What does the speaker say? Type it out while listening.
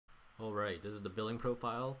Alright, this is the billing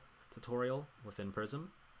profile tutorial within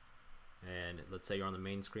Prism. And let's say you're on the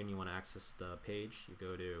main screen, you want to access the page. You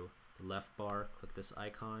go to the left bar, click this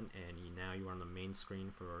icon, and now you are on the main screen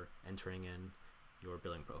for entering in your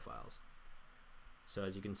billing profiles. So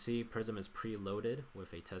as you can see, Prism is preloaded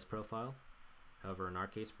with a test profile. However, in our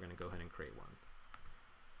case, we're going to go ahead and create one.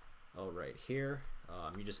 Alright, here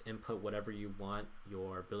you just input whatever you want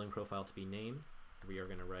your billing profile to be named. We are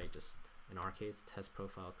going to write, just in our case, test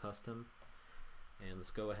profile custom. And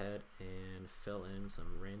let's go ahead and fill in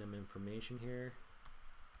some random information here.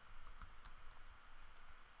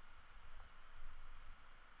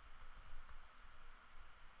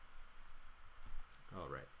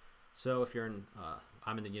 Alright, so if you're in,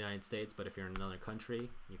 I'm in the United States, but if you're in another country,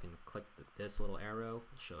 you can click this little arrow,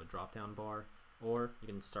 show a drop down bar, or you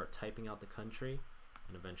can start typing out the country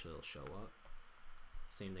and eventually it'll show up.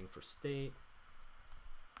 Same thing for state.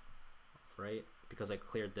 Right, because I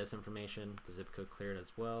cleared this information, the zip code cleared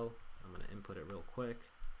as well. I'm going to input it real quick.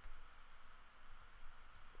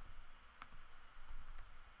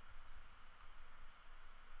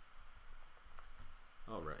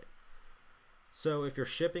 Alright, so if your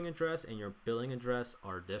shipping address and your billing address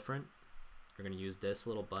are different, you're going to use this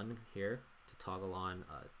little button here to toggle on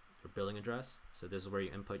your billing address. So this is where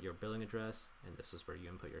you input your billing address, and this is where you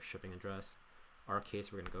input your shipping address. In our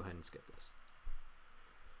case, we're going to go ahead and skip this.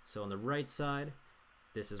 So on the right side,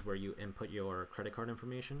 this is where you input your credit card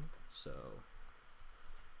information. So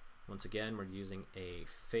once again, we're using a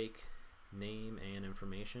fake name and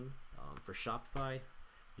information. For Shopify,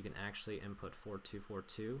 you can actually input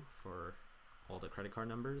 4242 for all the credit card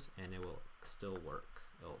numbers and it will still work.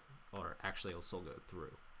 It'll still go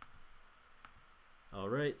through.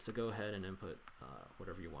 Alright, so go ahead and input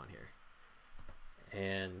whatever you want here.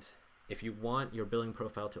 And if you want your billing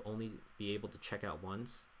profile to only be able to check out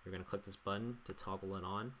once, you're going to click this button to toggle it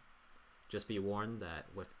on. Just be warned that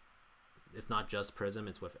it's not just Prism,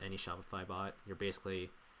 it's with any Shopify bot. You're basically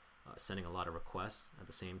sending a lot of requests at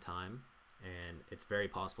the same time, and it's very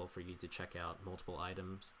possible for you to check out multiple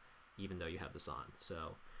items even though you have this on.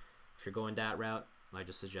 So if you're going that route, I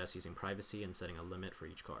just suggest using privacy and setting a limit for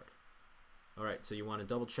each card. Alright, so you want to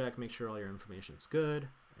double check, make sure all your information is good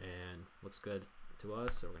and looks good to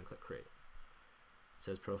us, so we're going to click create. It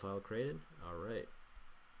says profile created. Alright,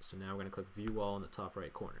 so now we're going to click view all in the top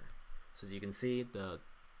right corner. So as you can see, the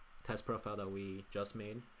test profile that we just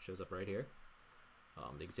made shows up right here.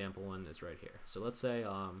 The example one is right here. So let's say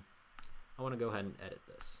I want to go ahead and edit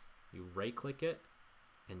this. You right click it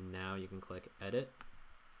and now you can click edit,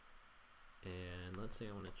 and let's say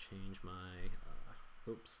I want to change my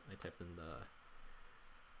oops, I typed in the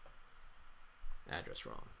address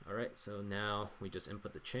wrong. Alright, so now we just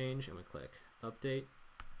input the change and we click update.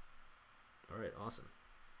 Alright, awesome.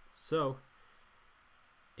 So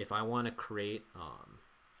if I want to create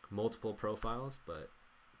multiple profiles, but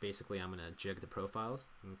basically I'm going to jig the profiles,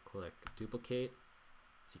 and click duplicate,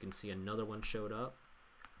 so you can see another one showed up,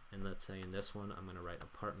 and let's say in this one I'm going to write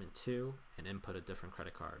apartment 2 and input a different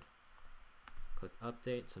credit card. Click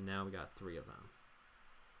update, so now we got 3 of them.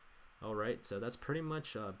 Alright, so that's pretty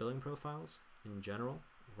much billing profiles in general.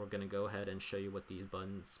 We're going to go ahead and show you what these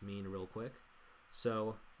buttons mean real quick.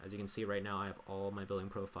 So as you can see right now, I have all my billing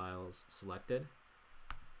profiles selected.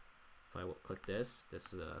 If I click this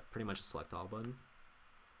is pretty much a select all button.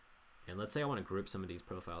 And let's say I want to group some of these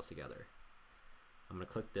profiles together. I'm going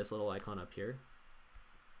to click this little icon up here.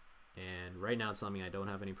 And right now it's telling me I don't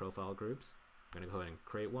have any profile groups. I'm going to go ahead and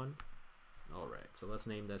create one. Alright, so let's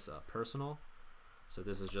name this personal. So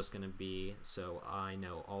this is just going to be so I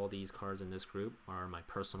know all these cards in this group are my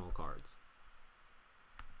personal cards.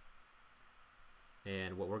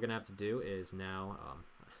 And what we're going to have to do is now,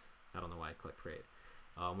 I don't know why I clicked create.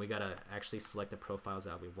 We got to actually select the profiles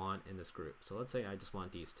that we want in this group. So let's say I just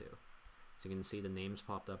want these 2. So you can see the names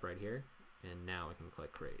popped up right here, and now I can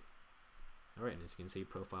click create. Alright, and as you can see,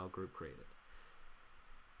 profile group created.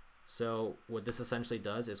 So what this essentially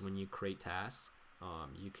does is when you create tasks,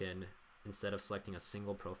 you can, instead of selecting a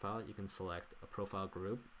single profile, you can select a profile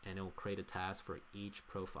group and it will create a task for each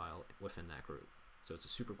profile within that group. So it's a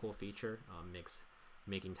super cool feature, makes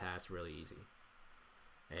making tasks really easy.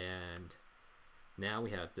 And now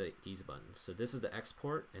we have these buttons. So this is the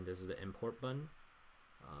export and this is the import button.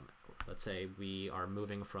 Let's say we are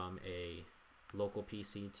moving from a local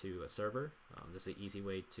PC to a server. This is an easy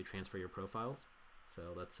way to transfer your profiles.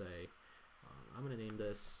 So let's say I'm going to name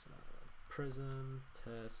this Prism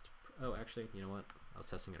test. Oh, actually, you know what? I was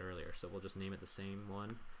testing it earlier, so we'll just name it the same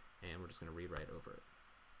one, and we're just going to rewrite over it.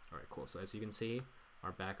 Alright, cool. So as you can see,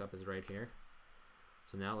 our backup is right here.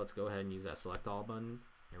 So now let's go ahead and use that select all button,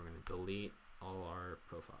 and we're going to delete all our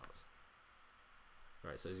profiles.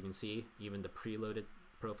 Alright, so as you can see, even the preloaded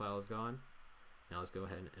profile is gone. Now let's go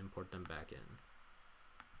ahead and import them back in.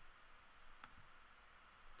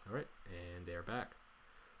 Alright, and they're back.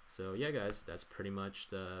 So yeah guys, that's pretty much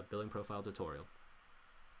the billing profile tutorial.